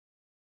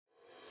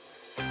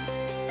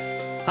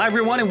Hi,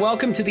 everyone, and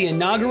welcome to the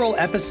inaugural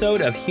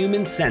episode of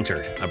Human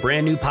Centered, a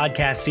brand new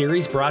podcast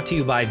series brought to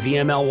you by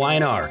VML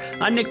Y&R.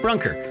 I'm Nick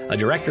Brunker, a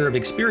director of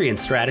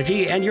experience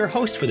strategy and your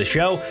host for the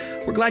show.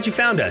 We're glad you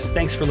found us.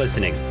 Thanks for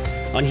listening.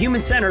 On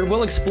Human Centered,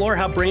 we'll explore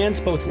how brands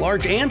both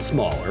large and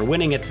small are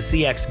winning at the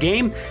CX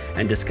game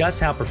and discuss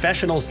how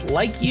professionals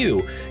like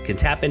you can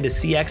tap into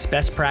CX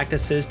best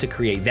practices to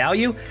create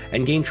value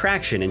and gain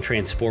traction in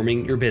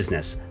transforming your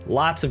business.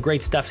 Lots of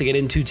great stuff to get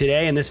into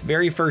today. In this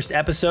very first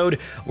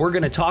episode, we're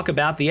going to talk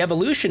about the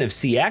evolution of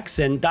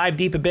CX and dive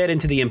deep a bit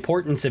into the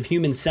importance of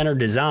human-centered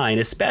design,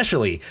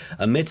 especially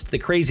amidst the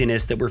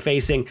craziness that we're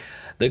facing,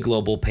 the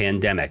global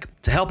pandemic.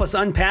 To help us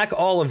unpack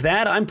all of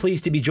that, I'm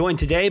pleased to be joined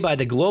today by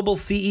the global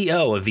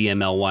CEO of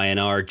VML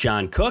Y&R,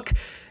 John Cook,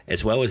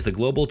 as well as the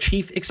Global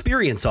Chief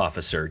Experience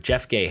Officer,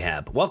 Jeff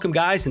Gahab. Welcome,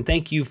 guys, and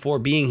thank you for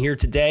being here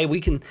today. We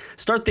can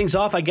start things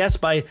off, I guess,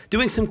 by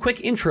doing some quick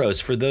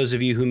intros for those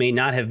of you who may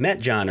not have met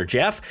John or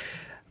Jeff.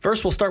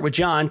 First, we'll start with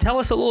John. Tell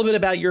us a little bit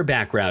about your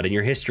background and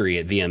your history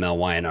at VML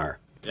Y&R.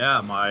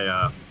 Yeah,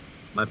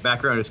 my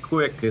background is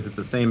quick because it's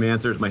the same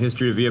answer as my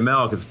history of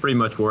VML because it's pretty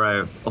much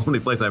only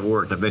place I've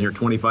worked. I've been here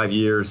 25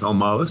 years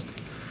almost.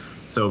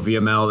 So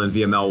VML and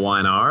VML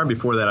Y&R.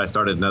 Before that, I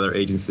started another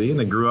agency, and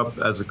I grew up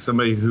as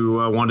somebody who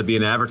wanted to be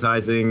in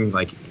advertising.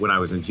 Like when I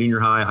was in junior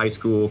high, high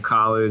school,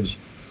 college,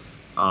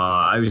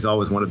 I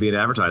always wanted to be in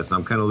advertising. So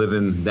I'm kind of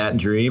living that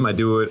dream. I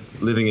do it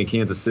living in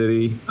Kansas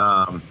City,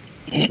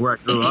 where I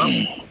grew up,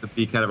 to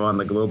be kind of on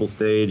the global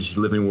stage,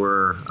 living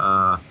where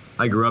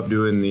I grew up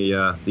doing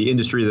the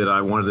industry that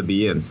I wanted to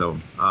be in. So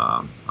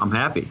I'm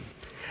happy.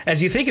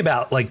 As you think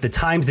about like the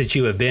times that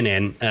you have been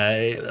in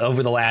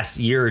over the last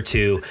year or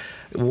two,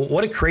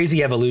 what a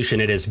crazy evolution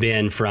it has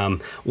been from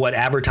what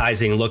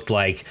advertising looked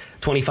like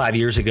 25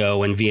 years ago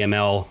when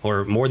VML,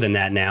 or more than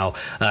that now,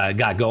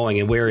 got going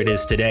and where it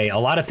is today. A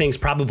lot of things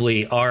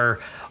probably are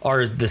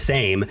the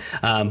same,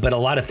 but a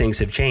lot of things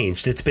have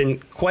changed. It's been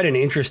quite an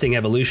interesting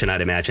evolution,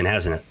 I'd imagine,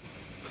 hasn't it?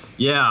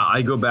 Yeah,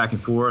 I go back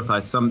and forth.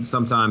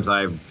 Sometimes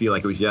I feel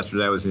like it was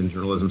yesterday. I was in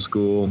journalism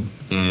school,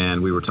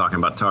 and we were talking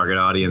about target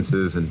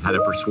audiences and how to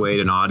persuade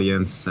an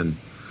audience, and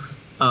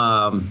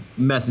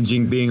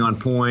messaging being on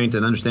point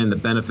and understanding the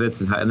benefits.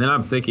 And then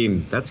I'm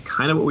thinking that's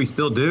kind of what we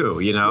still do,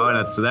 you know.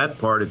 And so that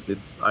part,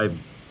 I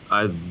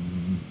kind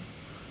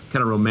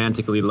of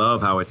romantically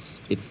love how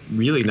it's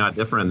really not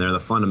different there. The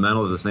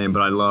fundamentals are the same,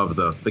 but I love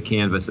the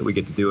canvas that we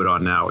get to do it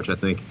on now, which I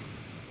think,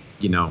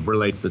 you know,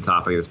 relates to the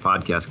topic of this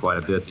podcast quite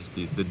a bit. Just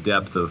the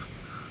depth of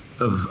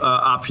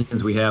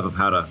options we have of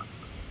how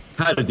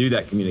to do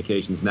that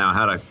communications now,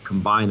 how to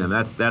combine them.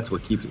 That's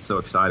what keeps it so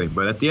exciting.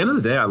 But at the end of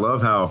the day, I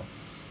love how,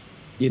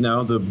 you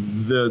know,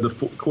 the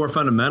core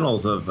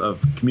fundamentals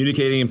of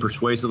communicating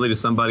persuasively to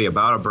somebody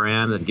about a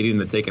brand and getting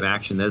them to take an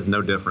action. There's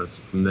no difference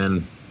from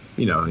then,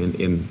 you know,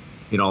 in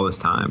all this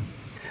time.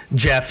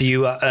 Jeff,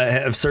 you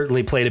have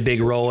certainly played a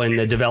big role in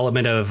the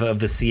development of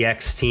the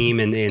CX team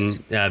in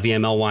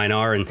VML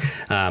Y&R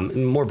and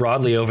more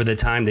broadly over the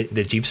time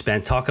that you've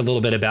spent. Talk a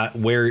little bit about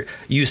where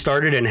you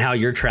started and how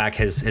your track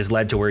has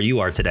led to where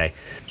you are today.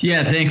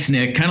 Yeah, thanks,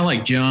 Nick. Kind of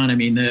like John, I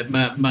mean,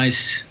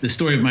 the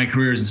story of my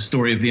career is the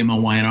story of VML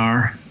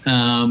Y&R.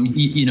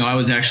 You know, I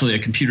was actually a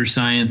computer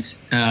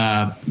science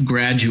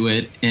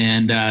graduate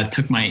and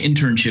took my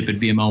internship at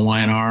VML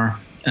Y&R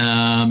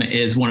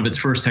as one of its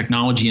first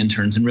technology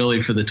interns. And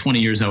really for the 20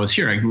 years I was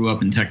here, I grew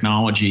up in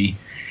technology.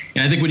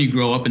 And I think when you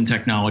grow up in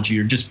technology,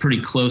 you're just pretty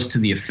close to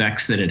the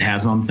effects that it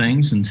has on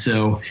things. And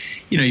so,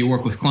 you know, you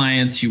work with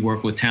clients, you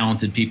work with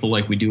talented people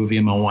like we do at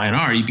VML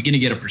Y&R, you begin to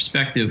get a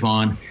perspective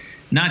on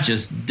not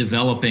just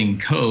developing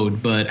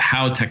code, but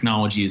how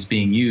technology is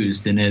being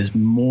used. And as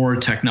more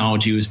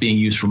technology was being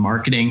used for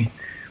marketing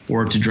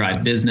or to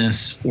drive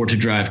business or to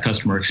drive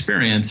customer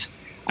experience,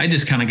 I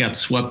just kind of got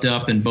swept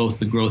up in both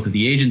the growth of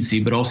the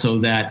agency, but also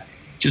that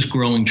just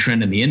growing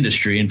trend in the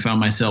industry, and found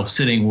myself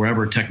sitting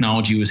wherever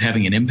technology was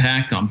having an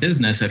impact on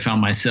business. I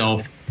found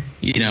myself,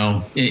 you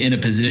know, in a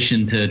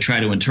position to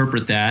try to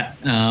interpret that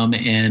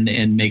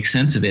and make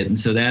sense of it. And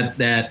so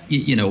that,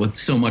 you know, with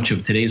so much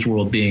of today's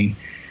world being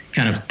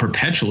kind of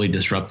perpetually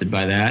disrupted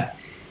by that,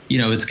 you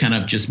know, it's kind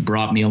of just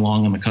brought me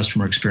along on the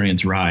customer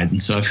experience ride.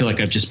 And so I feel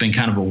like I've just been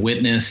kind of a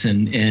witness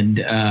and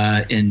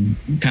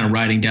kind of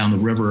riding down the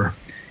river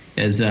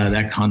as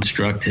that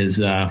construct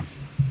has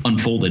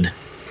unfolded.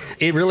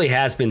 It really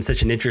has been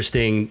such an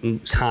interesting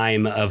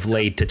time of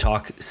late to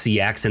talk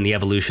CX and the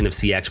evolution of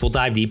CX. We'll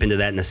dive deep into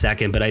that in a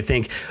second, but I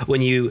think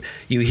when you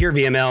hear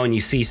VML and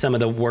you see some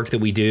of the work that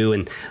we do,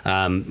 and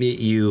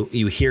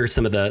you hear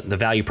some of the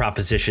value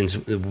propositions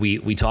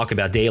we talk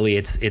about daily,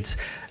 it's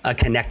a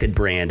connected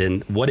brand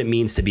and what it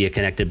means to be a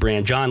connected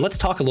brand. John, let's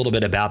talk a little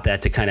bit about that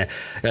to kind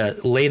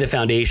of lay the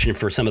foundation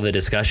for some of the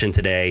discussion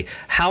today.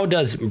 How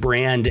does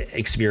brand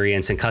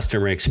experience and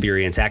customer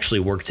experience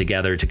actually work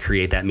together to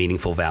create that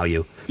meaningful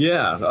value?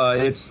 Yeah,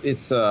 it's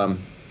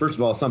first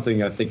of all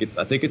something I think it's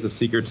a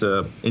secret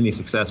to any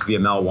success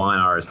VML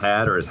Y&R has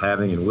had or is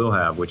having and will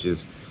have, which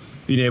is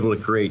being able to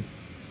create,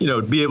 you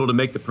know, be able to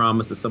make the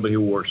promise to somebody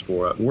who works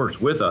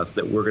with us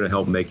that we're going to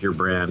help make your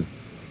brand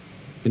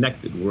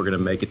connected. We're going to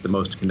make it the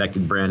most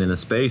connected brand in the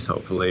space,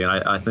 hopefully. And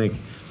I think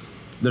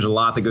there's a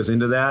lot that goes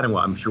into that, and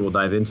I'm sure we'll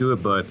dive into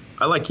it. But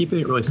I like keeping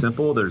it really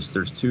simple. There's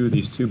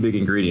these two big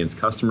ingredients: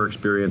 customer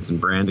experience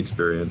and brand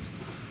experience.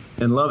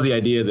 And love the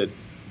idea that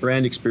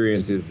brand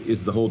experience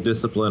is the whole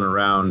discipline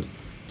around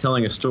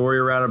telling a story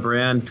around a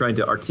brand, trying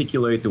to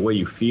articulate the way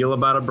you feel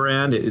about a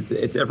brand.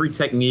 It's every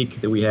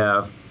technique that we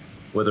have,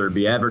 whether it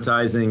be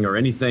advertising or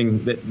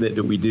anything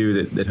that we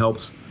do that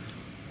helps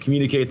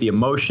communicate the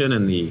emotion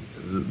and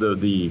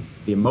the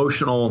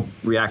emotional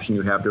reaction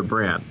you have to a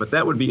brand. But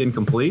that would be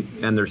incomplete,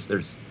 and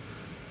there's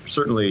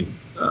certainly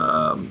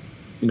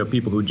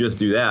people who just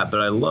do that. But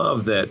I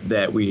love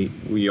that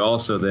we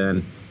also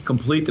then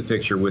complete the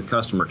picture with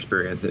customer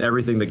experience and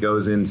everything that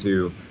goes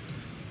into.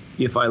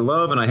 If I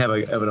love and I have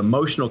an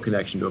emotional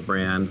connection to a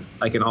brand,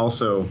 I can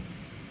also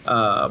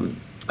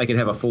I can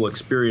have a full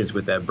experience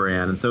with that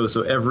brand. And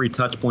so every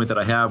touch point that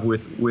I have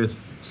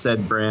with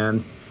said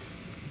brand,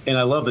 and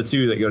I love the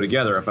two that go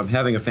together. If I'm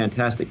having a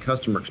fantastic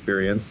customer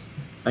experience,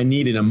 I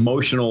need an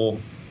emotional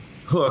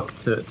hook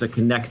to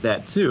connect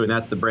that to, and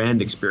that's the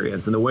brand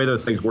experience. And the way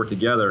those things work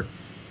together,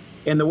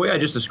 and the way I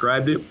just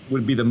described it,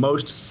 would be the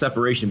most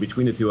separation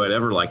between the two I'd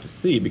ever like to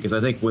see, because I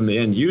think when the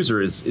end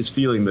user is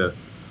feeling the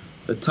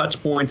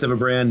touch points of a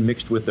brand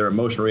mixed with their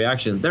emotional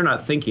reaction, they're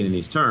not thinking in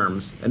these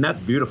terms, and that's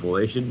beautiful.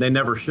 They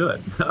never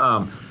should.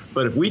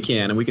 But if we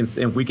can, and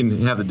if we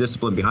can have the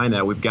discipline behind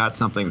that, we've got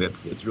something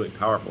it's really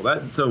powerful.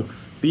 So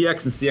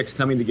BX and CX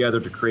coming together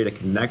to create a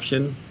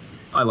connection,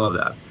 I love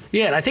that.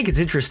 Yeah, and I think it's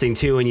interesting,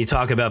 too, when you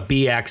talk about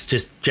BX,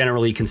 just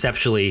generally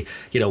conceptually,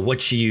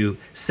 what you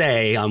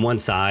say on one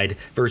side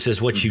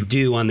versus what you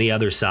do on the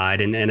other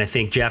side. And I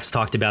think Jeff's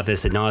talked about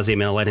this ad nauseum,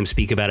 and I'll let him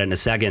speak about it in a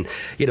second.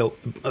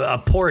 A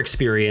poor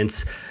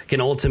experience can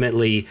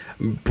ultimately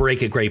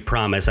break a great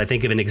promise. I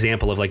think of an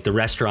example of like the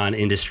restaurant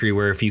industry,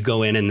 where if you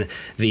go in and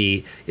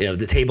the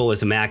table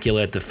is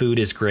immaculate, the food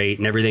is great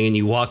and everything, and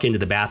you walk into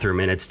the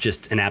bathroom and it's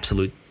just an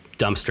absolute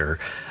dumpster,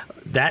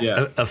 that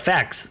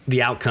affects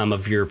the outcome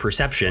of your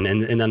perception.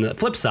 And on the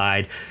flip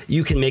side,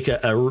 you can make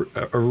a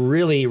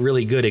really,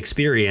 really good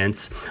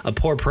experience. A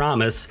poor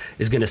promise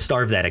is going to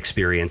starve that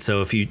experience.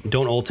 So if you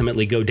don't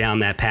ultimately go down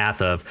that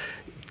path of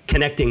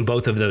connecting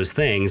both of those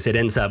things, it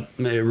ends up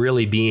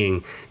really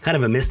being kind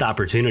of a missed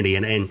opportunity.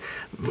 And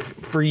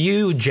for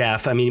you,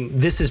 Jeff, I mean,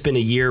 this has been a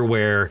year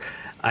where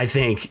I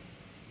think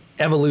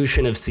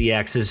evolution of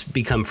CX has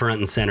become front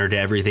and center to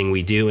everything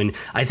we do. And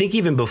I think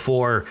even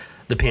before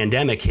the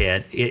pandemic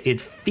hit, it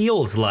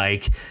feels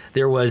like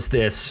there was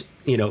this,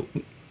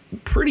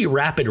 pretty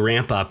rapid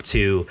ramp up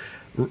to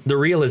the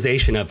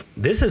realization of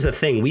this is a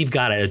thing we've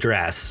got to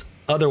address.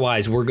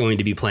 Otherwise, we're going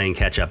to be playing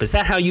catch up. Is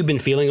that how you've been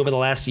feeling over the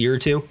last year or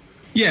two?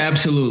 Yeah,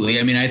 absolutely.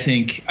 I mean, I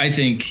think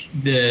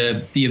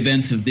the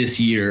events of this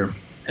year,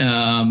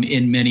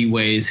 in many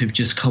ways, have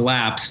just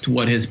collapsed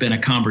what has been a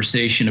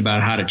conversation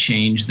about how to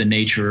change the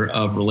nature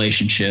of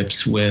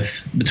relationships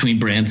between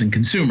brands and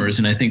consumers.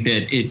 And I think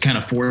that it kind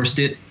of forced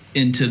it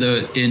in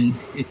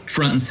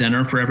front and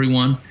center for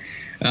everyone.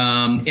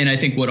 And I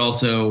think what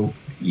also,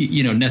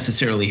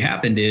 necessarily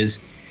happened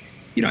is,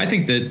 I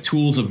think the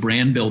tools of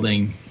brand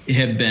building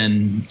have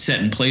been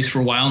set in place for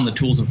a while, and the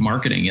tools of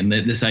marketing and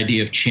this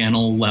idea of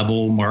channel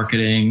level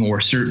marketing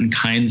or certain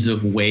kinds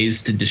of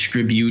ways to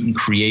distribute and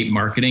create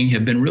marketing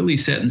have been really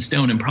set in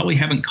stone, and probably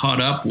haven't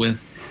caught up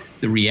with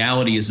the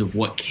realities of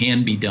what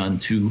can be done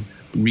to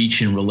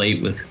reach and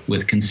relate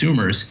with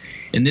consumers.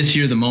 And this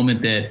year, the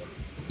moment that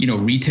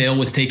retail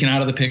was taken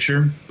out of the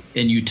picture,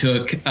 and you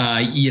took,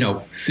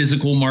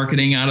 physical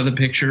marketing out of the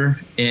picture,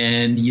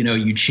 and,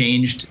 you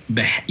changed,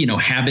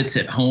 habits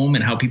at home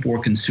and how people were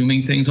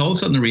consuming things. All of a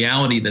sudden, the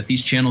reality that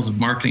these channels of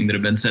marketing that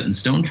have been set in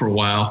stone for a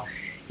while,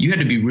 you had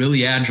to be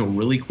really agile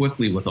really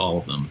quickly with all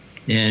of them.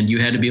 And you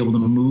had to be able to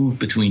move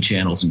between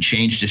channels and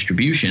change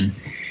distribution.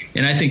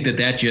 And I think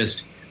that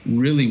just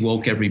really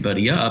woke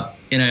everybody up.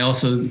 And I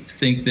also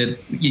think that,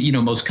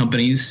 most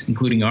companies,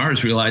 including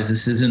ours, realize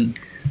this isn't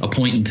a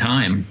point in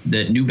time,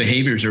 that new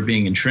behaviors are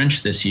being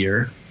entrenched this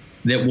year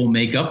that will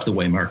make up the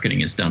way marketing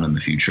is done in the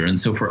future. And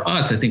so for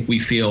us, I think we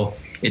feel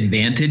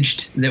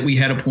advantaged that we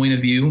had a point of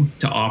view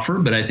to offer,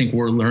 but I think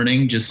we're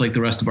learning just like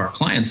the rest of our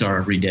clients are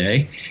every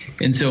day.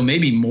 And so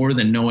maybe more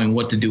than knowing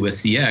what to do with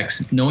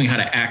CX, knowing how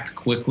to act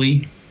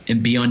quickly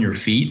and be on your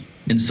feet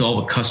and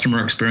solve a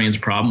customer experience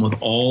problem with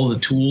all the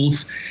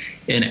tools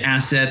and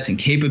assets and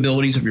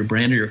capabilities of your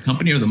brand or your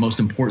company are the most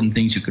important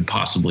things you could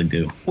possibly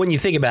do. When you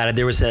think about it,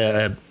 there was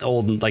a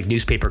old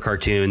newspaper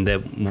cartoon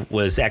that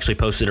was actually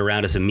posted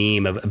around as a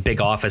meme of a big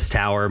office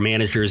tower,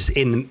 managers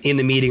in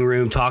the meeting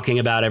room talking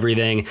about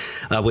everything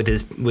with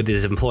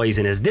his employees,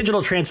 and his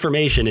digital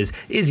transformation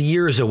is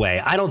years away.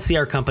 I don't see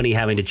our company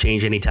having to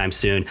change anytime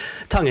soon.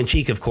 Tongue in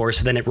cheek, of course,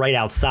 but then right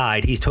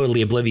outside, he's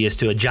totally oblivious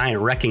to a giant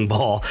wrecking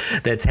ball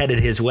that's headed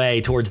his way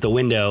towards the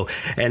window,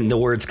 and the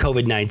words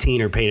COVID-19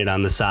 are painted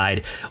on the side.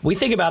 We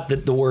think about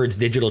the words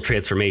digital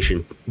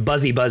transformation,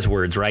 buzzy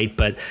buzzwords, right?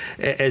 But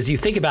as you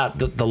think about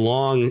the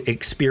long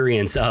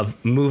experience of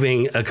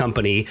moving a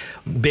company,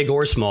 big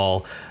or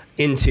small,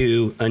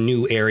 into a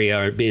new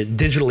area or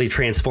digitally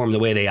transform the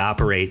way they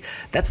operate,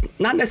 that's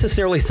not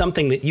necessarily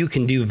something that you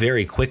can do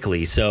very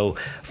quickly. So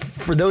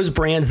for those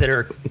brands that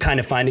are kind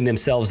of finding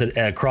themselves at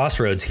a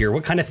crossroads here,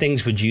 what kind of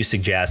things would you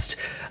suggest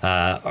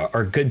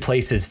are good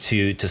places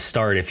to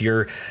start if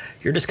you're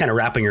just kind of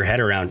wrapping your head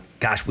around,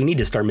 gosh, we need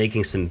to start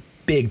making some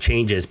big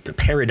changes,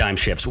 paradigm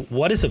shifts?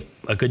 What is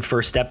a good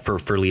first step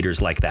for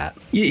leaders like that?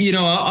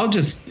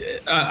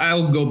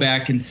 I'll go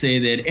back and say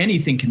that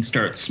anything can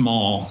start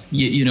small,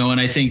 and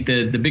I think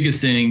the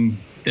biggest thing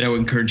that I would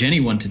encourage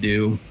anyone to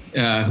do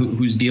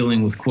who's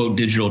dealing with, quote,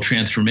 digital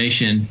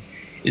transformation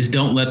is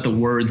don't let the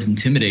words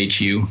intimidate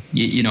you.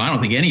 I don't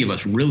think any of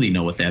us really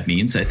know what that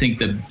means. I think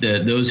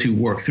that those who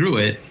work through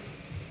it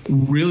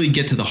really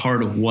get to the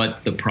heart of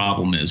what the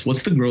problem is.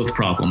 What's the growth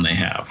problem they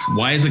have?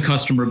 Why is a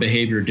customer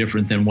behavior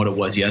different than what it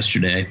was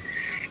yesterday?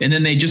 And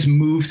then they just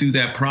move through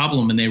that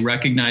problem and they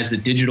recognize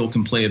that digital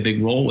can play a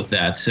big role with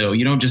that. So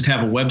you don't just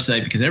have a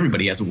website because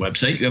everybody has a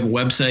website. You have a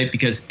website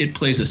because it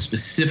plays a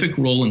specific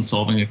role in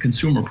solving a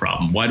consumer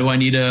problem. Why do I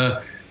need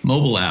a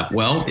mobile app?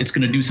 Well, it's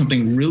going to do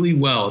something really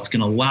well. It's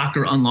going to lock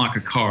or unlock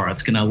a car.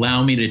 It's going to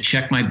allow me to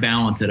check my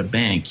balance at a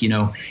bank.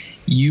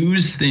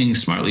 Use things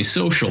smartly.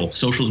 Social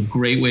is a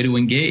great way to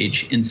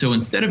engage. And so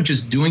instead of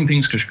just doing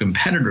things because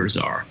competitors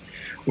are,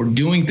 or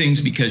doing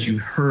things because you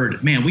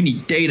heard, man, we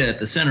need data at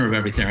the center of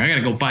everything. I got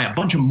to go buy a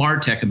bunch of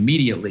MarTech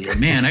immediately. Or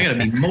man, I got to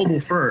be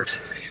mobile first,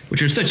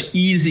 which are such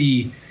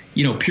easy,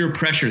 peer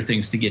pressure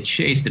things to get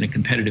chased in a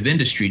competitive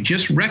industry.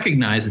 Just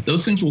recognize that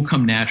those things will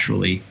come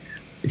naturally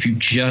if you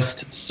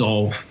just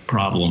solve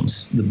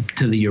problems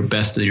to your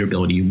best of your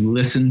ability. You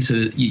listen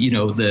to,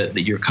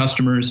 your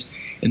customers,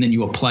 and then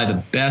you apply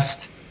the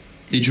best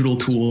digital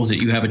tools that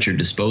you have at your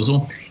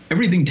disposal.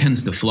 Everything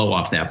tends to flow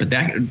off that, but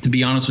that, to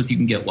be honest with you,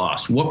 can get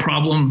lost. What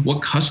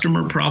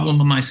customer problem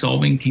am I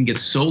solving can get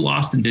so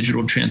lost in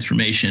digital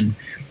transformation,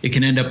 it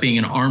can end up being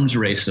an arms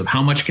race of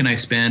how much can I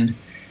spend,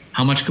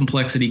 how much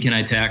complexity can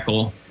I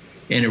tackle,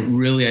 and it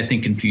really, I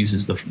think,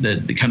 confuses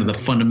the kind of the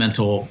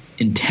fundamental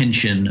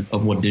intention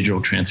of what digital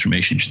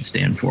transformation should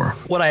stand for.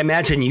 What I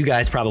imagine you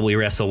guys probably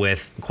wrestle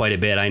with quite a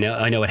bit. I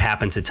know it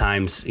happens at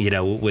times,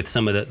 with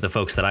some of the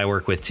folks that I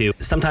work with too.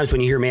 Sometimes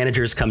when you hear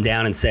managers come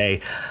down and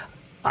say,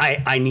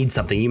 I need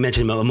something. You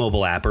mentioned a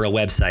mobile app or a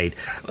website.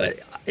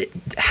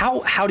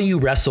 How do you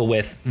wrestle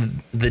with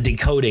the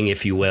decoding,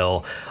 if you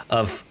will,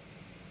 of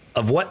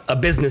what a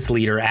business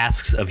leader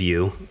asks of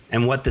you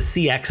and what the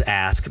CX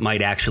ask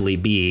might actually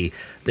be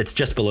that's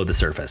just below the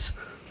surface?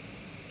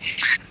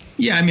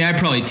 Yeah, I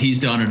probably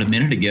teased on it a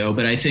minute ago,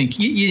 but I think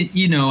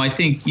I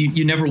think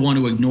you never want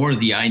to ignore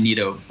the I need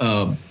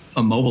a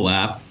mobile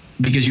app,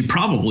 because you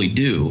probably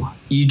do.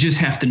 You just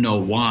have to know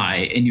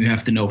why, and you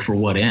have to know for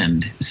what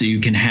end, so you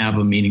can have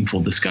a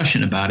meaningful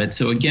discussion about it.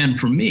 So again,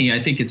 for me,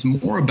 I think it's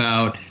more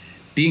about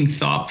being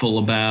thoughtful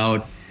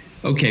about,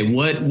 okay,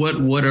 what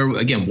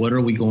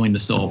are we going to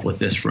solve with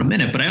this for a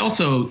minute? But I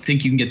also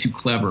think you can get too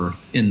clever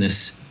in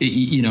this,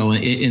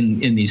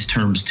 in these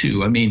terms too.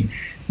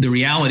 The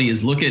reality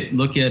is, look at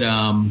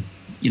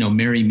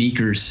Mary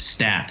Meeker's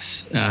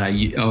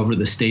stats over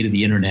the state of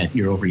the internet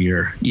year over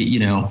year.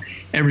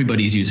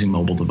 Everybody's using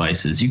mobile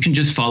devices. You can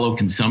just follow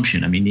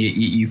consumption.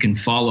 You can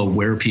follow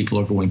where people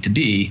are going to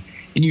be,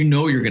 and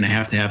you're going to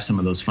have some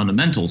of those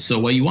fundamentals. So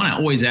while you want to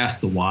always ask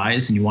the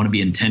whys and you want to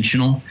be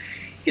intentional,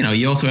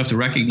 you also have to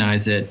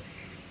recognize that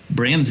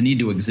brands need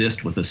to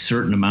exist with a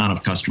certain amount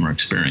of customer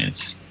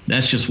experience.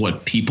 That's just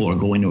what people are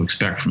going to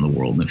expect from the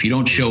world. And if you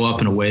don't show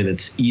up in a way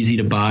that's easy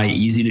to buy,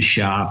 easy to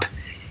shop,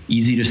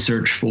 easy to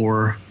search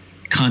for,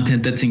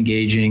 content that's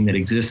engaging, that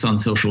exists on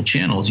social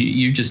channels,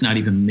 you're just not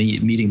even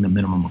meeting the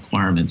minimum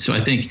requirements. So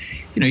I think,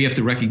 you have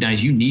to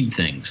recognize you need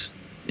things,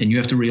 and you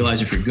have to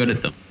realize if you're good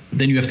at them.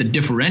 Then you have to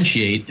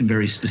differentiate in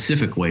very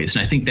specific ways.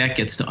 And I think that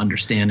gets to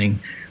understanding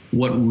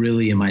what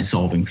really am I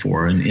solving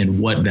for, and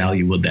what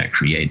value would that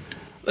create.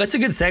 That's a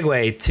good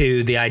segue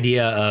to the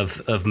idea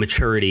of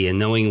maturity and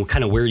knowing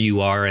kind of where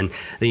you are. And,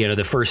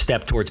 the first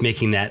step towards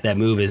making that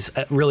move is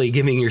really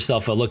giving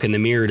yourself a look in the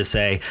mirror to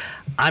say,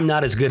 I'm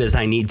not as good as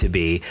I need to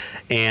be.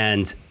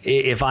 And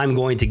if I'm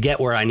going to get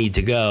where I need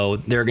to go,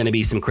 there are going to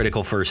be some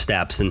critical first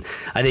steps. And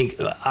I think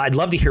I'd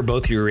love to hear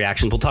both of your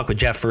reactions. We'll talk with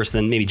Jeff first,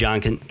 then maybe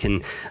John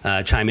can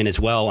chime in as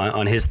well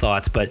on his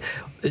thoughts. But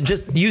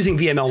just using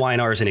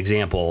VMLY&R as an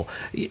example,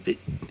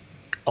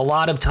 a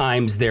lot of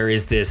times there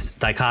is this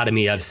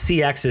dichotomy of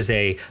CX as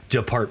a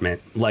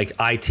department, like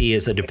IT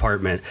is a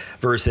department,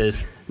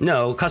 versus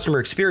no, customer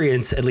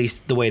experience, at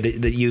least the way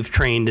that you've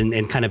trained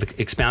and kind of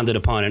expounded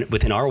upon it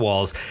within our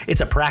walls,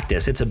 it's a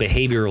practice, it's a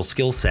behavioral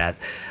skill set.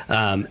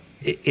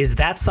 Is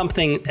that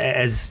something,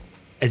 as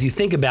you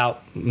think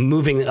about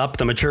moving up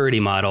the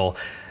maturity model,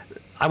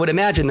 I would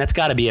imagine that's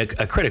got to be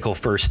a critical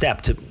first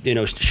step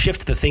to,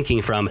 shift the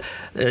thinking from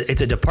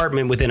it's a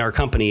department within our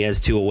company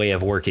as to a way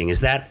of working. Is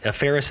that a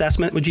fair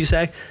assessment, would you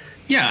say?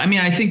 Yeah,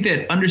 I think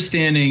that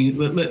understanding,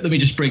 let me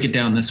just break it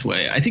down this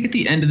way. I think at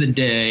the end of the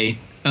day,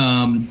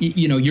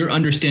 you're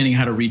understanding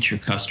how to reach your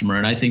customer.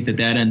 And I think that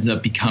ends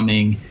up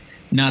becoming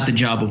not the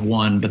job of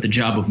one, but the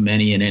job of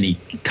many in any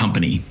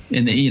company.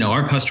 And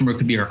our customer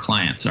could be our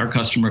clients. Our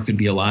customer could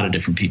be a lot of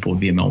different people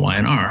at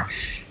VMLY&R.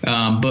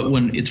 But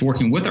when it's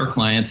working with our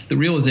clients, the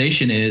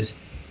realization is,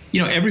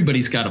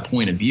 everybody's got a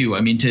point of view.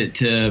 I mean,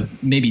 to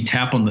maybe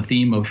tap on the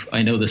theme of,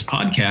 I know this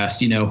podcast,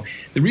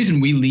 the reason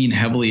we lean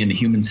heavily into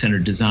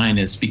human-centered design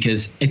is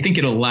because I think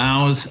it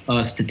allows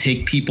us to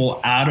take people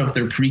out of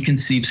their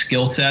preconceived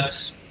skill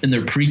sets and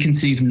their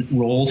preconceived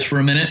roles for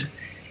a minute.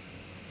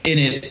 And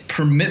it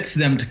permits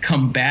them to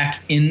come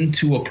back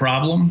into a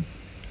problem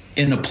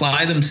and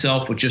apply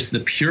themselves with just the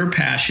pure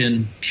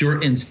passion,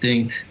 pure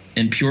instinct,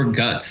 and pure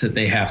guts that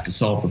they have to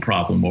solve the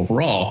problem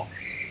overall.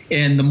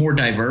 And the more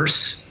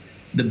diverse,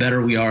 the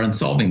better we are in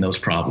solving those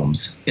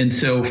problems. And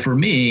so for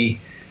me,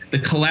 the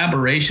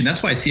collaboration,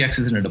 that's why CX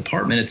isn't a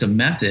department, it's a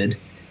method,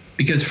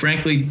 because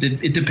frankly,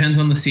 it depends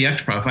on the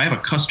CX problem. If I have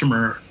a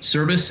customer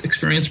service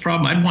experience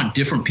problem, I'd want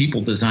different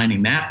people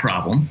designing that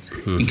problem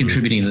and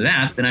contributing to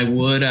that than I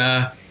would,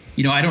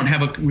 I don't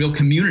have a real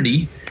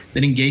community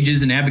that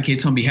engages and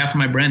advocates on behalf of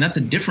my brand. That's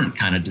a different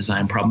kind of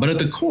design problem. But at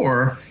the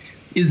core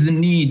is the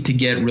need to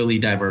get really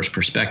diverse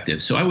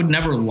perspectives. So I would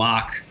never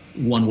lock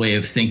one way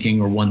of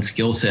thinking or one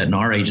skill set in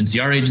our agency.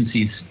 Our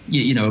agency's,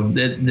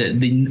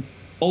 the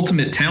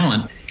ultimate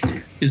talent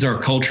is our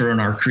culture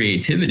and our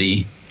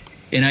creativity.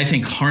 And I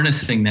think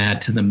harnessing that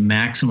to the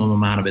maximum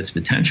amount of its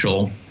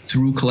potential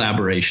through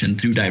collaboration,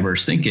 through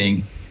diverse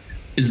thinking,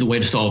 is the way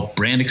to solve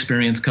brand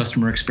experience,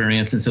 customer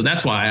experience. And so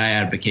that's why I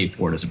advocate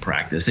for it as a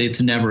practice. It's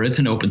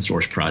an open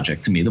source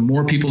project to me. The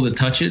more people that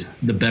touch it,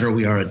 the better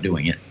we are at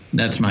doing it.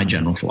 That's my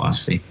general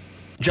philosophy.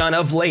 John,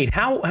 of late,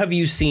 how have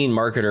you seen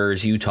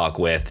marketers you talk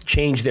with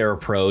change their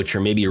approach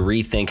or maybe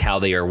rethink how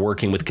they are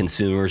working with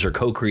consumers or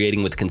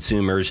co-creating with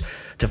consumers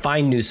to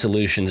find new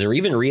solutions or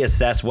even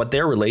reassess what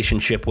their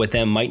relationship with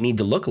them might need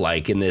to look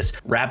like in this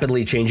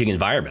rapidly changing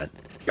environment?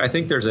 I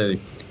think there's an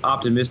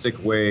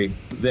optimistic way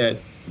that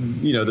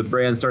the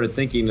brand started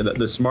thinking,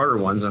 the smarter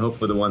ones, and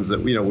hopefully the ones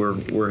that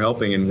we're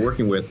helping and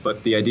working with.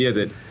 But the idea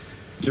that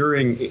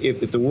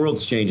if the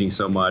world's changing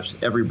so much,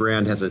 every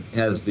brand has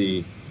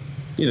the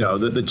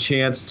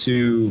chance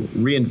to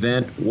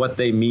reinvent what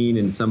they mean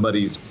in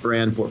somebody's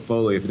brand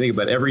portfolio. If you think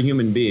about every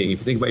human being, if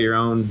you think about your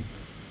own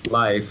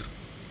life,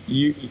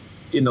 in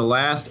the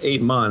last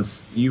 8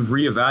 months, you've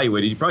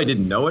reevaluated. You probably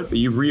didn't know it, but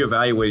you've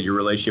reevaluated your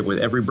relationship with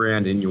every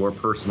brand in your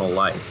personal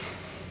life.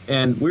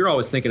 And we're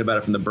always thinking about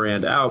it from the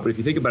brand out, but if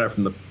you think about it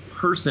from the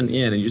person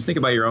in, and you just think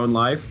about your own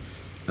life,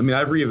 I mean,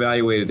 I've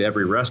reevaluated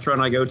every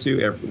restaurant I go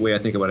to, every way I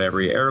think about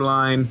every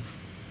airline,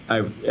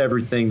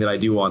 everything that I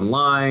do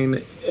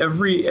online,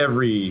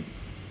 every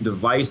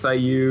device I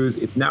use.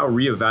 It's now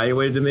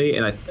reevaluated to me,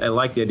 and I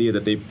like the idea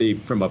that they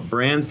from a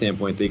brand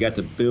standpoint, they got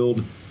to,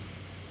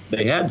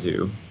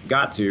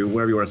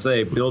 whatever you want to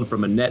say, build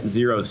from a net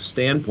zero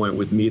standpoint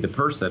with me, the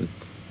person.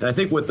 And I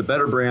think what the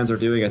better brands are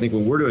doing, I think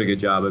what we're doing a good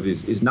job of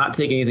is not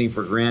taking anything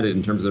for granted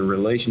in terms of the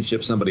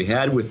relationship somebody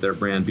had with their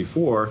brand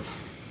before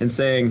and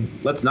saying,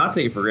 let's not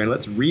take it for granted.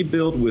 Let's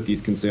rebuild with these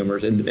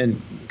consumers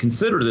and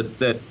consider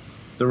that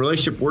the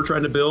relationship we're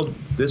trying to build,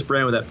 this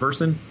brand with that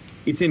person,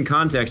 it's in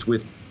context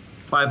with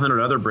 500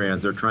 other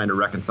brands they're trying to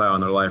reconcile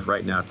in their life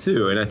right now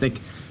too. And I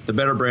think the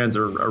better brands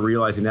are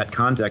realizing that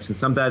context. And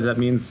sometimes that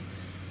means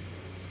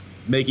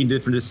making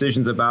different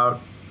decisions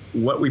about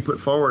what we put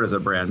forward as a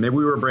brand. Maybe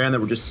we were a brand that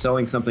were just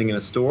selling something in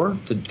a store,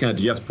 to kind of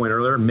Jeff's point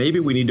earlier.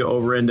 Maybe we need to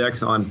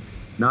over-index on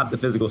not the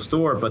physical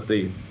store, but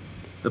the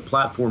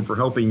platform for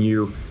helping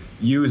you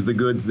use the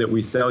goods that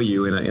we sell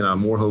you in a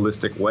more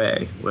holistic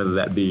way, whether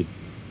that be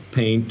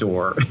paint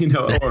or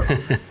or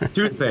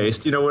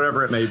toothpaste,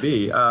 whatever it may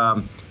be.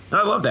 And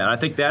I love that. I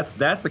think that's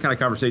the kind of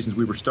conversations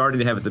we were starting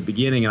to have at the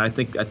beginning. And I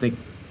think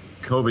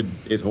COVID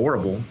is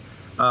horrible,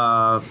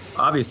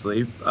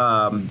 obviously.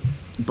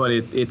 But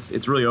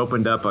it's really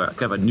opened up a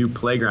kind of a new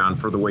playground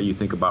for the way you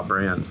think about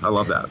brands. I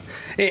love that.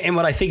 And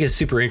what I think is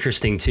super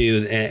interesting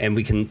too, and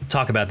we can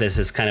talk about this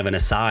as kind of an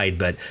aside,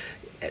 but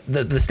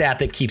the stat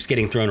that keeps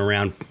getting thrown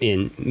around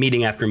in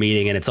meeting after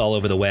meeting, and it's all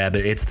over the web,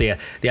 it's the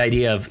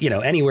idea of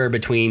anywhere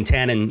between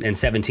 10 and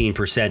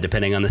 17%,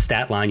 depending on the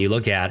stat line you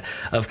look at,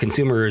 of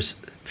consumers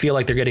feel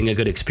like they're getting a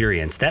good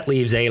experience. That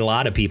leaves a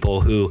lot of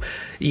people who,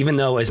 even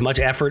though as much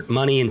effort,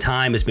 money, and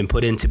time has been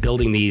put into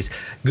building these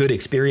good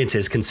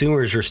experiences,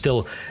 consumers are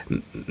still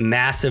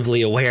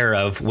massively aware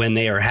of when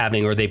they are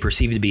having or they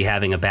perceive to be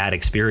having a bad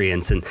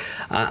experience. And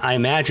I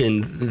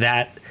imagine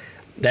that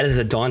is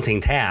a daunting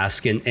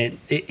task. And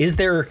is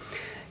there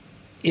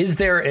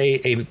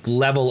a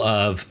level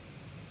of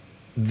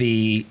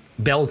the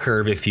bell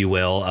curve, if you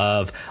will,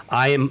 of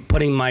I am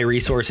putting my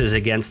resources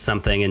against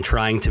something and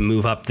trying to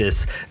move up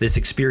this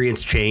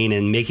experience chain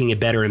and making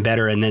it better and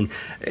better, and then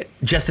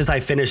just as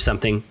I finish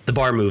something, the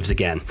bar moves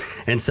again,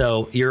 and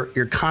so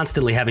you're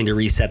constantly having to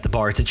reset the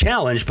bar. It's a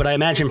challenge, but I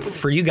imagine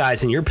for you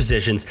guys in your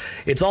positions,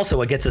 it's also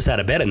what gets us out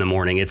of bed in the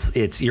morning.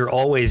 It's you're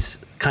always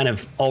kind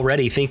of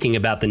already thinking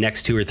about the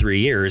next 2 or 3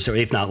 years, or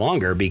if not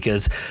longer,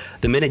 because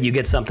the minute you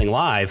get something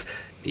live,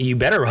 you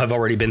better have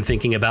already been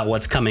thinking about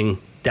what's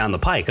coming down the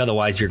pike.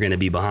 Otherwise, you're going to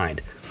be behind.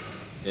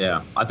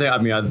 Yeah, I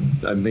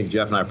think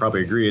Jeff and I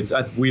probably agree.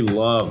 We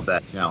love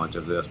that challenge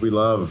of this. We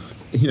love,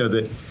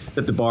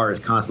 that the bar is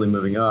constantly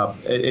moving up.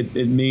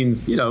 It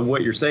means,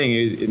 what you're saying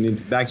is,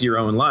 and back to your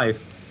own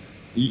life,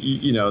 you're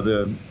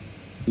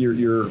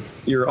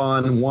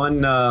on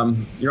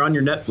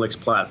your Netflix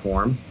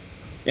platform,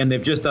 and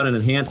they've just done an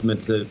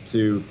enhancement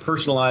to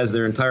personalize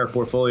their entire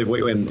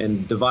portfolio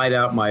and divide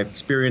out my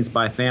experience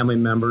by family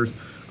members.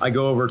 I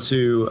go over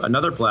to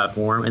another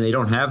platform and they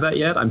don't have that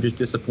yet. I'm just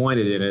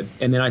disappointed in it.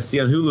 And then I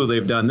see on Hulu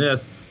they've done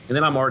this, and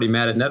then I'm already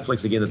mad at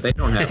Netflix again that they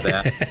don't have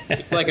that.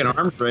 It's like an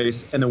arms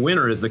race, and the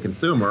winner is the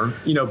consumer,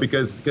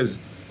 because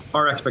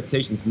our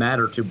expectations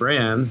matter to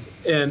brands.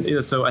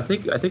 And so I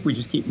think we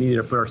just keep needing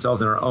to put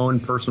ourselves in our own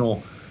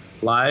personal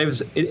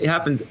lives. It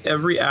happens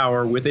every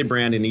hour with a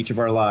brand in each of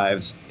our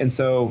lives. And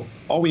so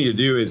all we need to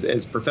do is,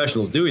 as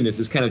professionals doing this,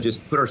 is kind of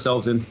just put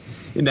ourselves in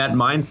that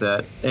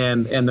mindset.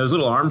 And those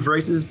little arms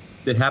races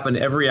that happen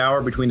every hour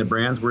between the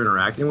brands we're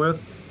interacting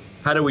with,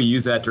 how do we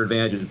use that to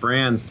advantage as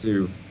brands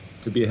to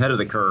be ahead of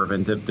the curve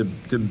and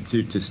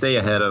to stay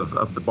ahead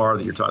of the bar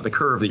the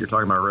curve that you're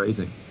talking about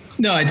raising?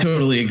 No, I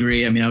totally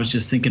agree. I mean, I was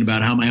just thinking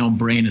about how my own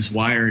brain is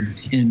wired,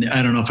 and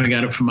I don't know if I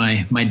got it from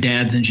my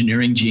dad's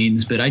engineering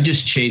genes, but I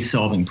just chase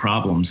solving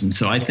problems. And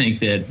so I think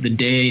that the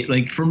day,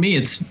 like for me,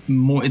 it's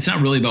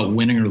not really about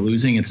winning or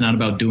losing. It's not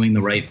about doing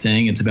the right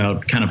thing. It's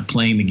about kind of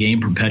playing the game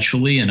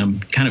perpetually, and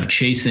I'm kind of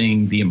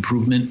chasing the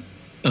improvement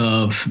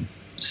of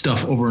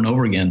stuff over and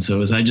over again.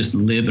 So as I just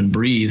live and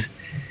breathe,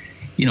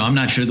 I'm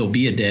not sure there'll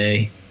be a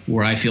day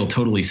where I feel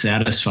totally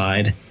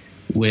satisfied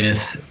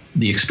with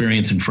the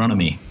experience in front of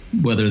me,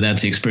 whether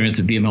that's the experience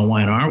of VML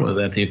Y&R,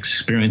 whether that's the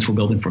experience we're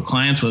building for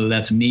clients, whether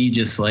that's me,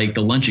 just like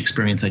the lunch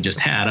experience I just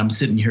had. I'm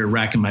sitting here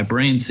racking my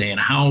brain saying,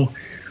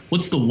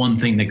 what's the one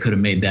thing that could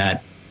have made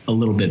that a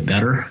little bit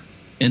better?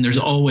 And there's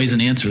always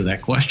an answer to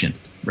that question,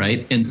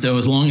 right? And so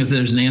as long as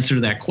there's an answer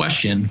to that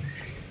question,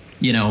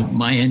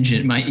 my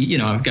engine,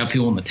 I've got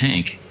fuel in the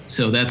tank.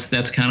 So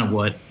that's kind of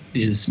what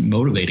is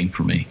motivating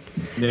for me.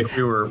 Nick,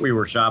 we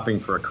were shopping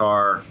for a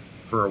car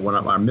for one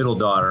of our middle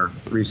daughter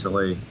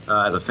recently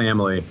as a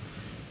family,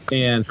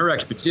 and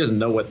she doesn't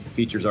know what the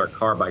features are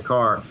car by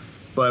car,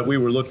 but we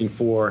were looking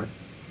for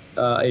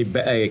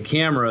a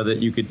camera that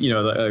you could,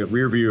 a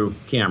rear view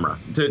camera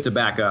to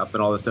back up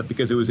and all this stuff,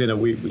 because it was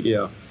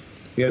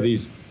we have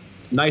these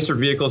nicer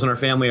vehicles in our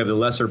family, have the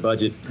lesser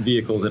budget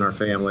vehicles in our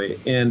family.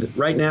 And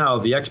right now,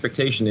 the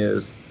expectation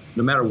is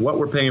no matter what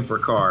we're paying for a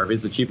car, if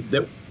it's the cheap,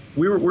 that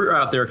we're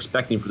out there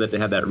expecting for that to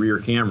have that rear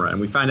camera. And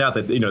we find out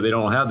that, they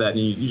don't have that, and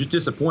you're just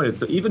disappointed.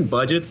 So even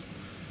budgets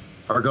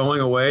are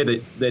going away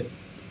that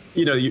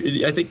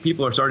I think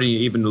people are starting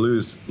even to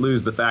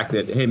lose the fact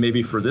that, hey,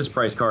 maybe for this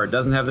price car, it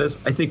doesn't have this.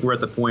 I think we're at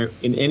the point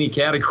in any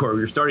category,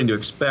 we're starting to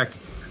expect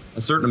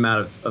a certain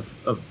amount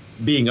of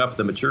being up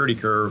the maturity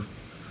curve,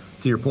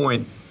 to your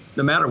point,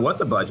 no matter what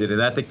the budget,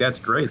 and I think that's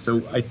great.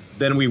 So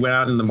then we went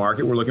out in the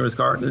market, we're looking at this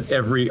car,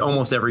 and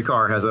almost every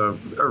car has a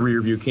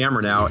rear view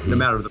camera now, no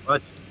matter the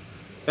budget.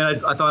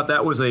 And I thought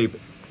that was a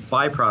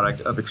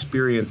byproduct of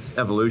experience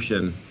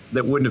evolution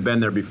that wouldn't have been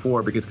there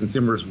before, because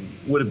consumers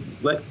would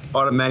have let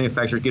auto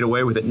manufacturers get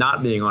away with it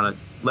not being on a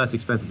less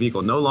expensive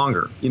vehicle. No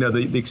longer.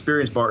 The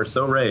experience bar is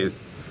so raised.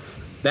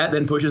 That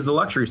then pushes the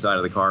luxury side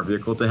of the car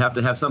vehicle to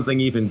have something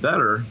even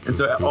better. And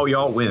so,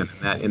 y'all win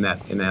in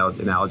that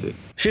analogy.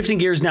 Shifting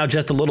gears now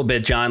just a little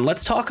bit, John,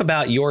 let's talk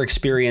about your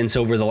experience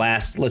over the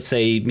last, let's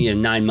say,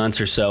 9 months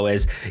or so,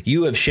 as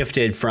you have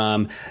shifted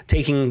from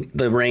taking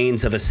the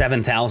reins of a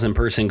 7,000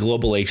 person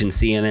global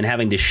agency and then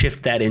having to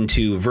shift that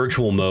into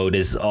virtual mode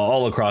as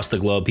all across the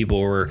globe people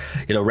were,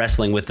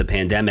 wrestling with the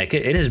pandemic.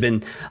 It has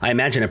been, I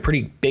imagine, a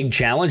pretty big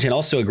challenge and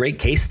also a great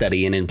case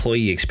study in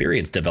employee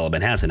experience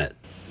development, hasn't it?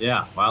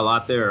 Yeah, well, a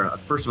lot there.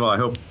 First of all, I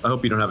hope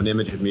you don't have an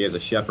image of me as a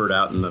shepherd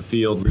out in the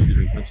field. I'm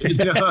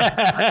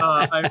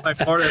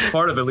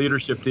part of a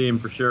leadership team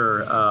for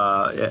sure,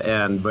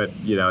 but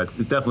it's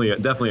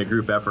definitely a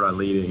group effort on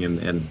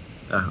leading,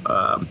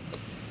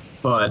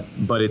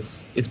 but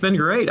it's been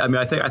great. I mean,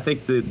 I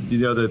think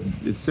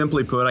that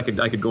simply put, I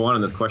could go on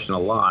this question a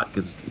lot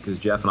because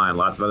Jeff and I and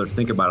lots of others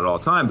think about it all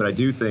the time. But I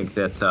do think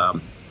that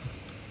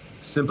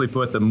simply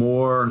put,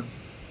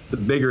 the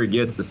bigger it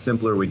gets, the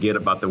simpler we get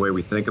about the way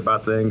we think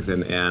about things.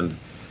 And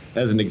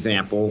as an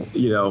example,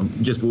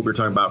 just what we're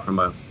talking about from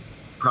a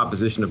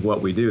proposition of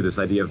what we do, this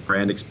idea of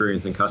brand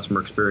experience and customer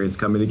experience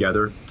coming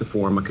together to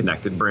form a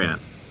connected brand.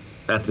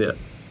 That's it.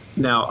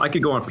 Now, I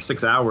could go on for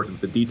 6 hours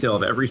with the detail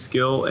of every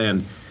skill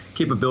and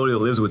capability that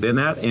lives within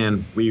that,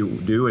 and we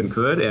do and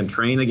could and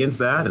train against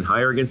that and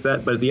hire against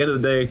that. But at the end of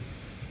the day,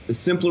 the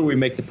simpler we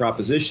make the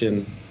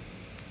proposition,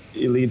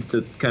 it leads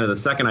to kind of the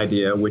second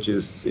idea, which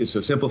is so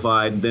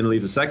simplified. Then it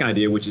leads to the second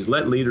idea, which is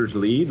let leaders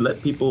lead,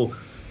 let people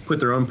put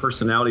their own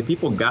personality.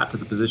 People got to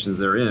the positions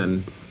they're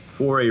in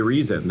for a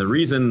reason. The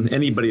reason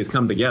anybody has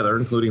come together,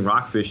 including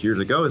Rockfish years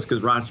ago, is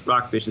because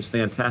Rockfish is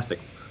fantastic.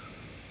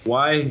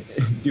 Why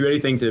do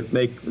anything to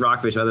make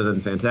Rockfish other than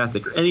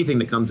fantastic, or anything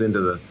that comes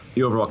into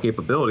the overall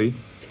capability?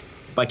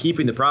 By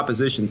keeping the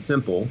proposition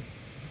simple,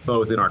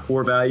 both in our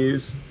core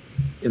values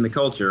in the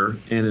culture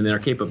and in their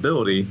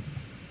capability,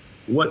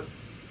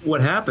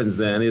 what happens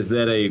then is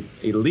that a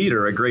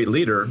leader, a great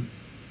leader,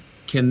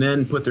 can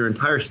then put their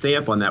entire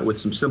stamp on that with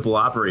some simple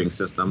operating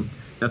system.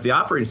 Now, if the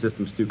operating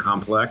system's too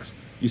complex,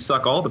 you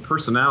suck all the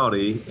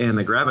personality and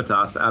the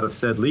gravitas out of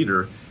said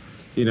leader,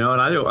 and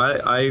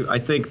I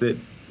think that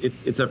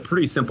it's a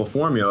pretty simple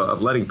formula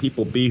of letting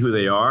people be who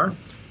they are.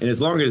 And as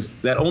long as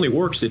that only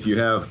works if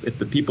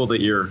the people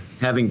that you're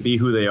having be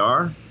who they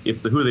are,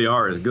 if the who they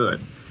are is good.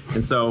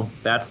 And so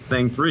that's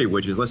thing 3,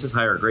 which is let's just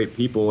hire great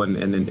people and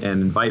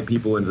invite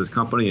people into this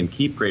company and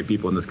keep great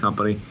people in this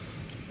company.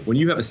 When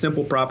you have a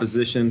simple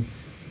proposition,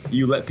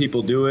 you let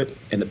people do it,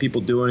 and the people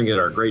doing it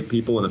are great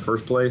people in the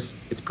first place,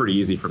 it's pretty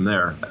easy from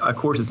there. Of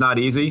course, it's not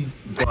easy,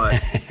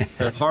 but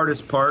the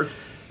hardest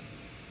parts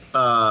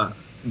that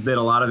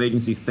a lot of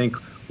agencies think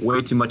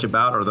way too much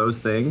about are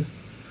those things.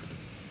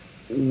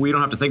 We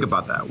don't have to think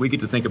about that. We get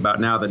to think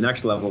about now the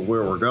next level of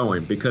where we're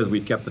going because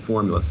we've kept the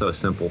formula so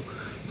simple.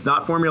 It's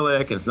not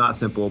formulaic and it's not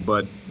simple,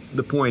 but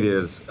the point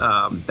is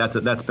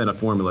that's been a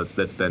formula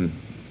that's been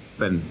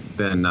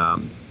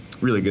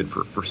really good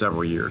for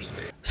several years.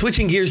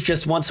 Switching gears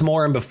just once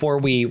more, and before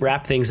we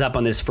wrap things up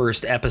on this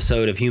first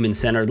episode of Human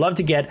Centered, I'd love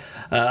to get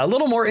a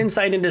little more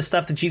insight into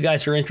stuff that you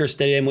guys are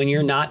interested in when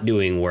you're not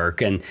doing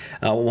work. And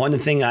one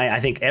thing I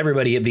think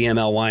everybody at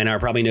VML Y&R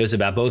probably knows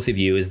about both of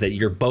you is that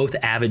you're both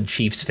avid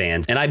Chiefs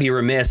fans. And I'd be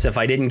remiss if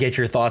I didn't get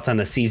your thoughts on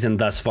the season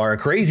thus far. A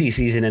crazy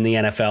season in the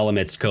NFL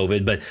amidst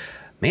COVID, but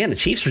man, the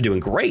Chiefs are doing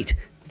great.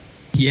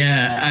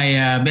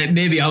 Yeah,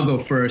 maybe I'll go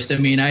first. I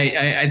mean,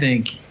 I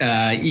think,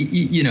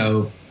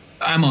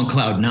 I'm on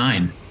cloud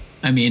 9.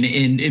 I mean,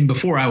 and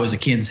before I was a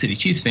Kansas City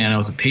Chiefs fan, I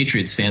was a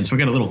Patriots fan. So I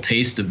got a little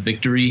taste of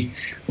victory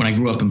when I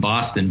grew up in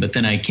Boston. But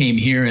then I came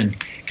here and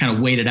kind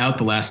of waited out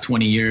the last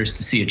 20 years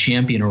to see a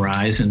champion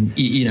arise. And,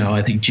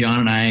 I think John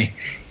and I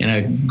and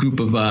a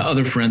group of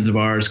other friends of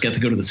ours got to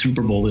go to the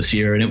Super Bowl this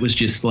year. And it was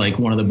just like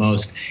one of the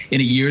most,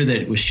 in a year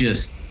that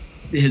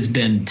has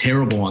been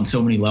terrible on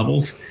so many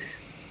levels.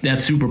 That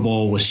Super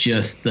Bowl was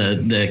just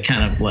the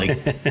kind of like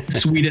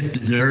sweetest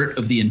dessert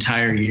of the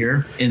entire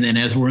year. And then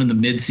as we're in the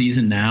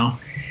midseason now,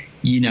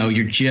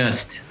 you're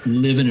just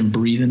living and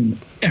breathing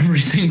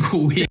every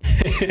single week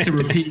to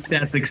repeat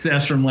that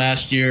success from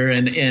last year.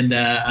 And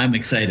I'm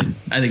excited.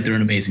 I think they're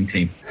an amazing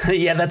team.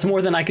 Yeah, that's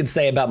more than I could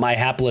say about my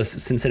hapless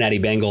Cincinnati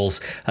Bengals.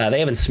 They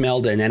haven't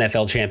smelled an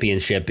NFL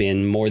championship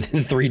in more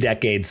than 3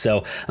 decades.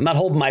 So I'm not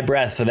holding my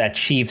breath for that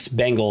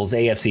Chiefs-Bengals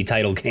AFC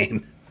title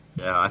game.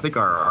 Yeah, I think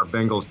our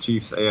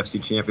Bengals-Chiefs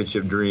AFC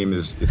championship dream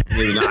is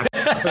maybe not.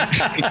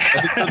 I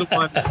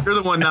think you're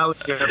the one not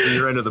looking after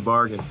your end of the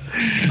bargain.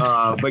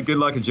 But good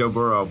luck to Joe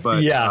Burrow.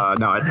 But yeah,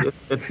 no,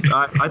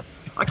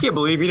 I can't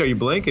believe you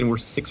blink and we're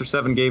 6 or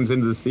 7 games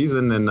into the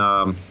season,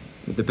 and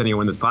depending on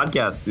when this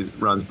podcast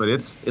runs, but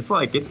it's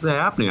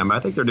happening. I mean, I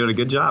think they're doing a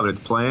good job, and it's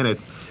playing.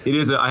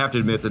 I have to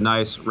admit, it's a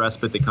nice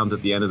respite that comes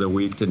at the end of the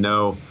week to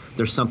know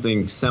there's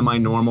something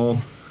semi-normal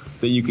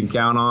that you can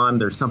count on.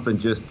 There's something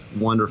just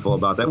wonderful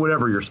about that.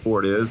 Whatever your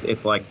sport is,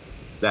 it's like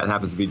that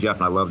happens to be Jeff,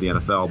 and I love the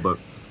NFL. But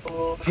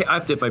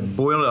if I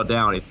boil it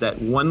down, it's that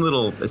one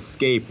little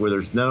escape where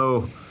there's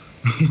no,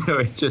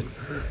 it's just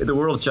the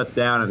world shuts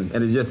down,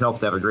 and it just helps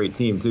to have a great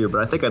team too.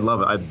 But I think I'd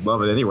love it. I'd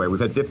love it anyway. We've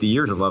had 50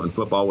 years of loving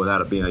football without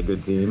it being a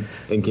good team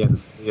in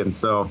Kansas City, and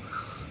so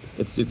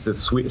it's a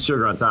sweet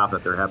sugar on top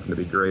that they're happening to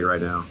be great right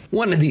now.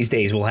 One of these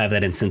days we'll have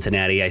that in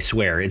Cincinnati, I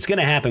swear. It's going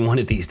to happen one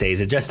of these days.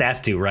 It just has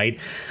to, right?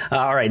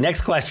 All right,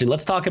 next question.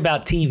 Let's talk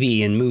about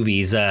TV and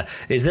movies.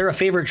 Is there a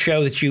favorite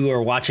show that you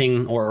are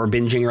watching or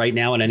binging right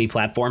now on any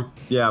platform?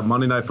 Yeah,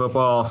 Monday Night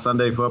Football,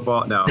 Sunday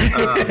Football. No.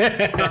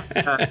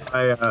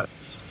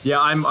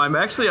 I'm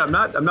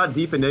not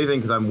deep into anything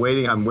because I'm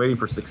waiting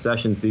for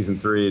Succession season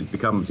 3 to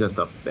become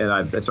and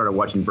I started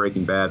watching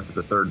Breaking Bad for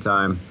the 3rd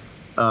time.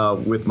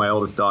 With my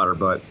oldest daughter,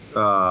 but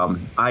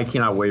I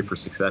cannot wait for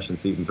Succession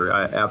season 3.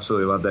 I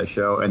absolutely love that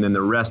show, and then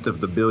the rest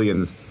of the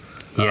Billions.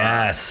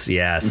 Yes.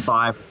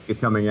 5 is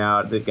coming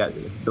out. It got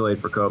delayed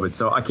for COVID,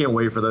 so I can't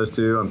wait for those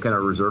 2. I'm kind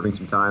of reserving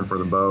some time for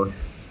them both.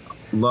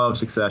 Love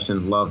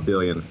Succession. Love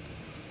Billions.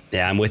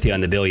 Yeah, I'm with you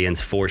on the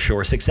Billions for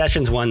sure.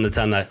 Succession's one that's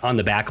on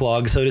the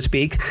backlog, so to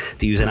speak,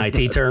 to use an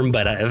IT term,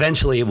 but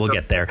eventually we'll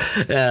get there.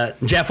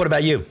 Jeff, what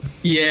about you?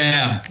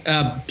 Yeah,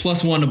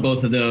 +1 to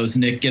both of those.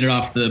 Nick, get it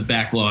off the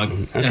backlog.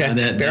 Okay,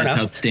 that's enough.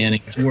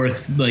 Outstanding. It's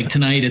worth, like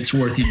tonight, it's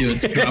worth you doing.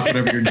 Drop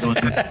whatever you're doing.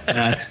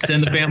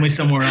 Send the family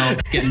somewhere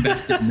else. Get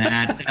invested in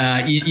that.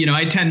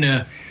 I tend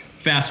to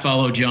fast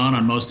follow John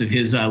on most of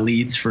his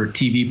leads for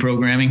TV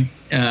programming.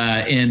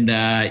 And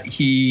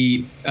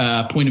he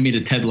pointed me to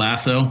Ted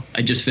Lasso.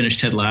 I just finished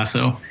Ted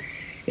Lasso,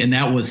 and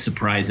that was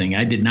surprising.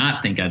 I did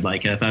not think I'd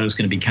like it. I thought it was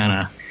going to be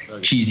kind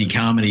of cheesy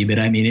comedy, but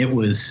I mean, it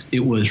was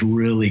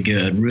really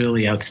good,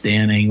 really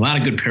outstanding. A lot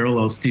of good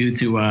parallels too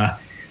to a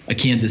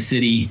Kansas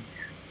City,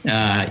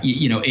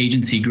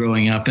 agency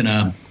growing up in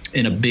a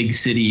big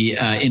city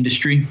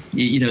industry.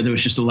 There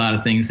was just a lot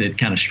of things that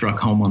kind of struck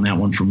home on that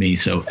one for me.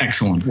 So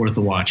excellent, worth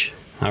the watch.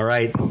 All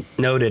right,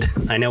 noted.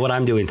 I know what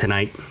I'm doing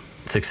tonight.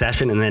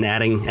 Succession, and then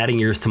adding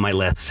yours to my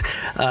list.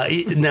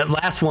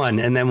 Last one,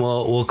 and then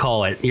we'll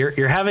call it.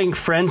 You're having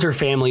friends or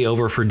family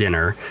over for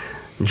dinner.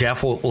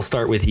 Jeff, we'll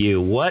start with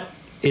you. What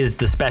is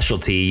the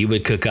specialty you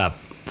would cook up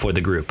for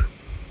the group?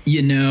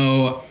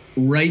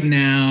 Right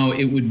now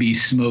it would be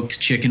smoked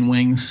chicken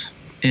wings.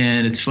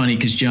 And it's funny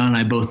because John and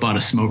I both bought a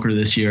smoker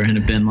this year and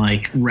have been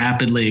like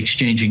rapidly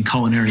exchanging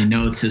culinary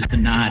notes as to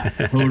not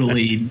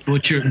totally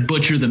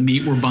butcher the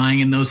meat we're buying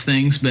in those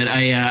things. But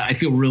I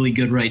feel really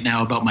good right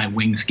now about my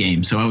wings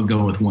game, so I would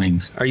go with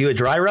wings. Are you a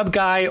dry rub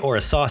guy or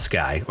a sauce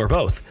guy, or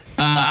both?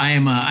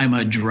 I'm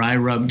a dry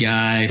rub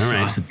guy,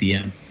 sauce at the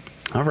end.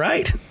 All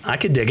right. I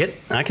can dig it.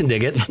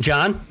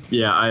 John?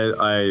 Yeah,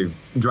 I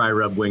dry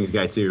rub wings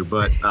guy too,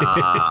 but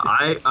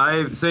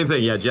I same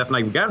thing. Yeah, Jeff and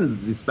I got them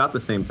about the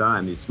same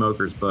time, these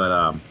smokers, but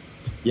I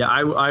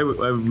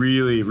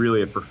really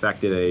have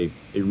perfected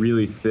a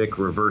really thick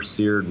reverse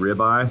seared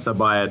ribeye. So I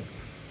buy it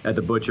at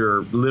the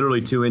butcher,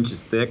 literally 2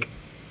 inches thick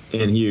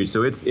and huge.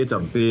 So it's a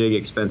big,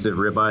 expensive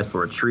ribeye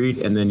for a treat,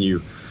 and then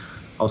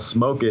I'll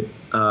smoke it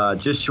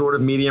just short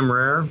of medium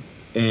rare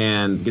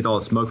and get all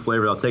the smoke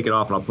flavor. I'll take it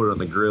off and I'll put it on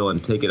the grill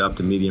and take it up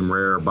to medium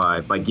rare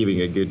by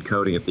giving a good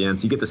coating at the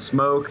end. So you get the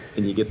smoke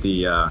and you get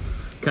the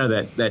kind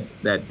of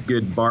that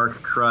good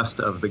bark crust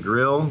of the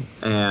grill,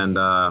 and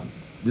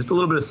just a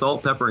little bit of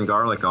salt, pepper, and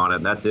garlic on it.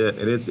 And that's it.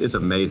 And it's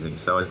amazing.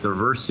 So it's a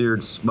reverse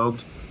seared,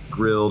 smoked,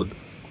 grilled,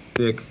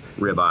 thick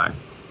ribeye.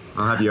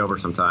 I'll have you over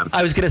sometime.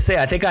 I was going to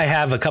say, I think I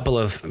have a couple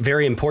of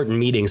very important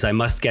meetings I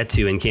must get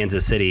to in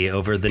Kansas City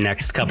over the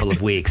next couple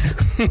of weeks.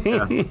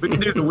 Yeah. We can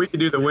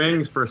do the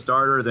wings for a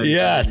starter. Then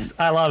yes,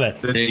 I love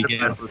it. There you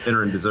go.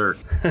 Dinner and dessert.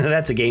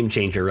 That's a game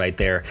changer right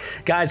there.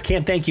 Guys,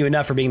 can't thank you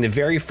enough for being the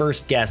very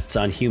first guests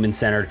on Human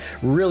Centered.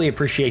 Really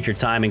appreciate your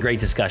time and great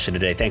discussion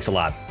today. Thanks a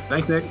lot.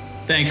 Thanks, Nick.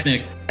 Thanks,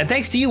 Nick. And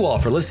thanks to you all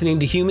for listening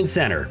to Human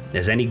Centered.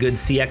 As any good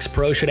CX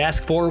pro should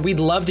ask for, we'd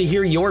love to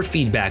hear your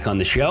feedback on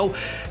the show.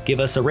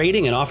 Give us a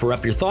rating and offer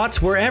up your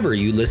thoughts wherever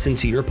you listen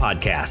to your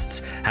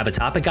podcasts. Have a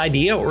topic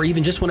idea or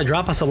even just want to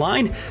drop us a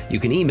line?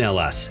 You can email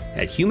us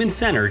at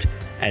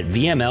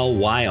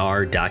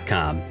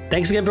humancentered@vmlyr.com.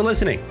 Thanks again for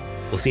listening.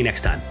 We'll see you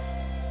next time.